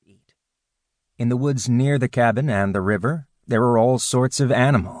In the woods near the cabin and the river, there are all sorts of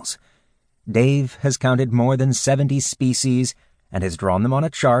animals. Dave has counted more than 70 species and has drawn them on a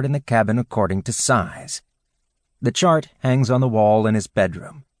chart in the cabin according to size. The chart hangs on the wall in his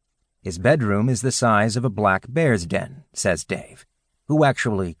bedroom. His bedroom is the size of a black bear's den, says Dave, who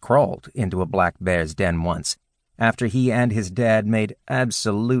actually crawled into a black bear's den once, after he and his dad made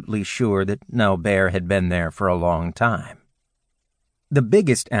absolutely sure that no bear had been there for a long time. The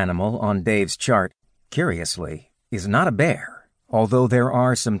biggest animal on Dave's chart, curiously, is not a bear, although there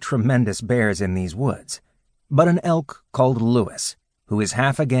are some tremendous bears in these woods, but an elk called Lewis, who is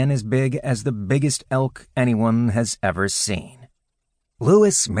half again as big as the biggest elk anyone has ever seen.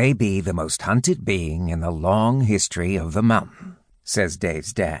 Lewis may be the most hunted being in the long history of the mountain, says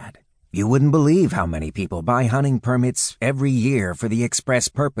Dave's dad. You wouldn't believe how many people buy hunting permits every year for the express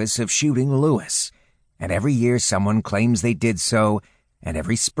purpose of shooting Lewis. And every year someone claims they did so, and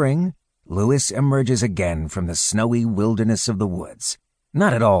every spring, Lewis emerges again from the snowy wilderness of the woods,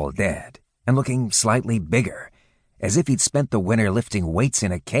 not at all dead, and looking slightly bigger, as if he'd spent the winter lifting weights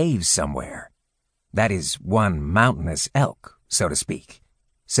in a cave somewhere. That is one mountainous elk, so to speak,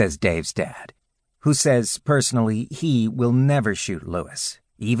 says Dave's dad, who says personally he will never shoot Lewis,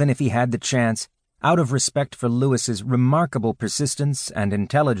 even if he had the chance, out of respect for Lewis's remarkable persistence and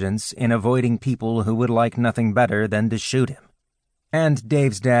intelligence in avoiding people who would like nothing better than to shoot him. And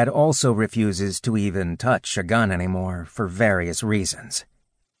Dave's dad also refuses to even touch a gun anymore for various reasons.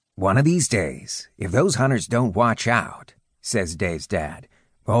 One of these days, if those hunters don't watch out, says Dave's dad,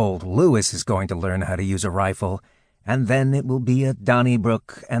 old Lewis is going to learn how to use a rifle, and then it will be a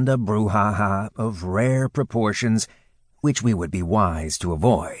Donnybrook and a brouhaha of rare proportions, which we would be wise to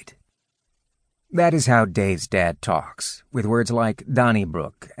avoid. That is how Dave's dad talks, with words like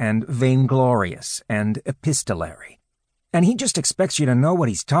Donnybrook and vainglorious and epistolary. And he just expects you to know what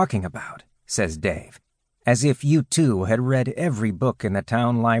he's talking about, says Dave, as if you too had read every book in the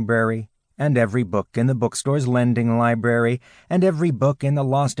town library, and every book in the bookstore's lending library, and every book in the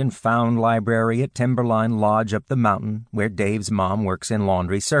lost and found library at Timberline Lodge up the mountain where Dave's mom works in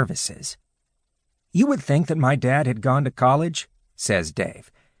laundry services. You would think that my dad had gone to college, says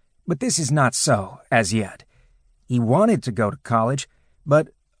Dave, but this is not so, as yet. He wanted to go to college, but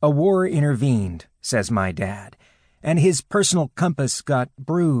a war intervened, says my dad, and his personal compass got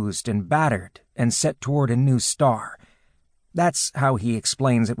bruised and battered and set toward a new star. That's how he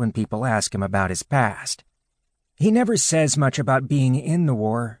explains it when people ask him about his past. He never says much about being in the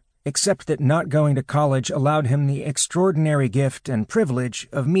war, except that not going to college allowed him the extraordinary gift and privilege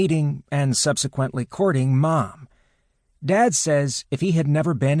of meeting and subsequently courting Mom. Dad says if he had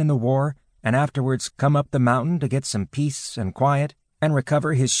never been in the war and afterwards come up the mountain to get some peace and quiet and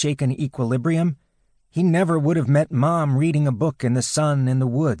recover his shaken equilibrium, he never would have met Mom reading a book in the sun in the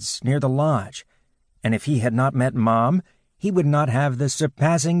woods near the lodge. And if he had not met Mom, he would not have the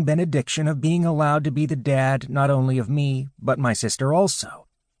surpassing benediction of being allowed to be the dad not only of me, but my sister also.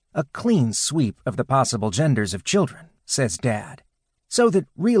 A clean sweep of the possible genders of children, says Dad. So that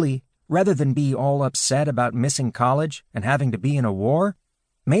really, rather than be all upset about missing college and having to be in a war,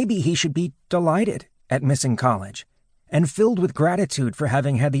 maybe he should be delighted at missing college and filled with gratitude for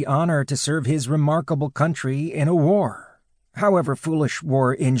having had the honor to serve his remarkable country in a war. However foolish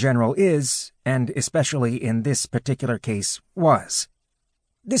war in general is, and especially in this particular case was.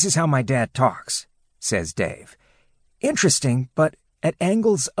 This is how my dad talks, says Dave. Interesting, but at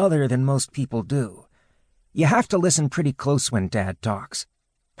angles other than most people do. You have to listen pretty close when Dad talks,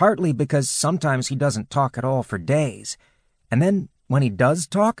 partly because sometimes he doesn't talk at all for days, and then when he does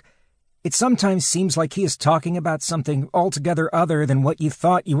talk, it sometimes seems like he is talking about something altogether other than what you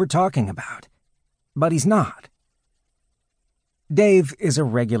thought you were talking about. But he's not. Dave is a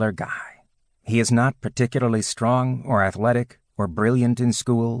regular guy. He is not particularly strong or athletic or brilliant in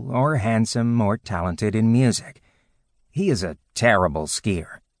school or handsome or talented in music. He is a terrible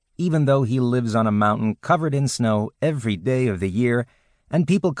skier, even though he lives on a mountain covered in snow every day of the year, and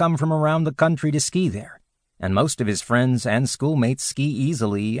people come from around the country to ski there. And most of his friends and schoolmates ski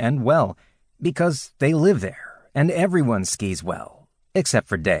easily and well, because they live there, and everyone skis well, except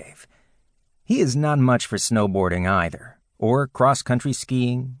for Dave. He is not much for snowboarding either, or cross-country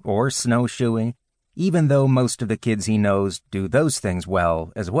skiing, or snowshoeing, even though most of the kids he knows do those things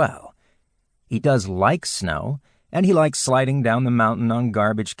well as well. He does like snow, and he likes sliding down the mountain on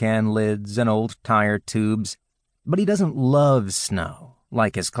garbage can lids and old tire tubes, but he doesn't love snow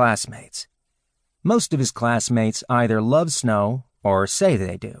like his classmates. Most of his classmates either love snow or say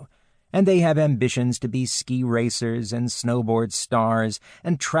they do, and they have ambitions to be ski racers and snowboard stars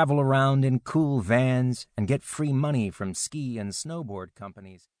and travel around in cool vans and get free money from ski and snowboard companies.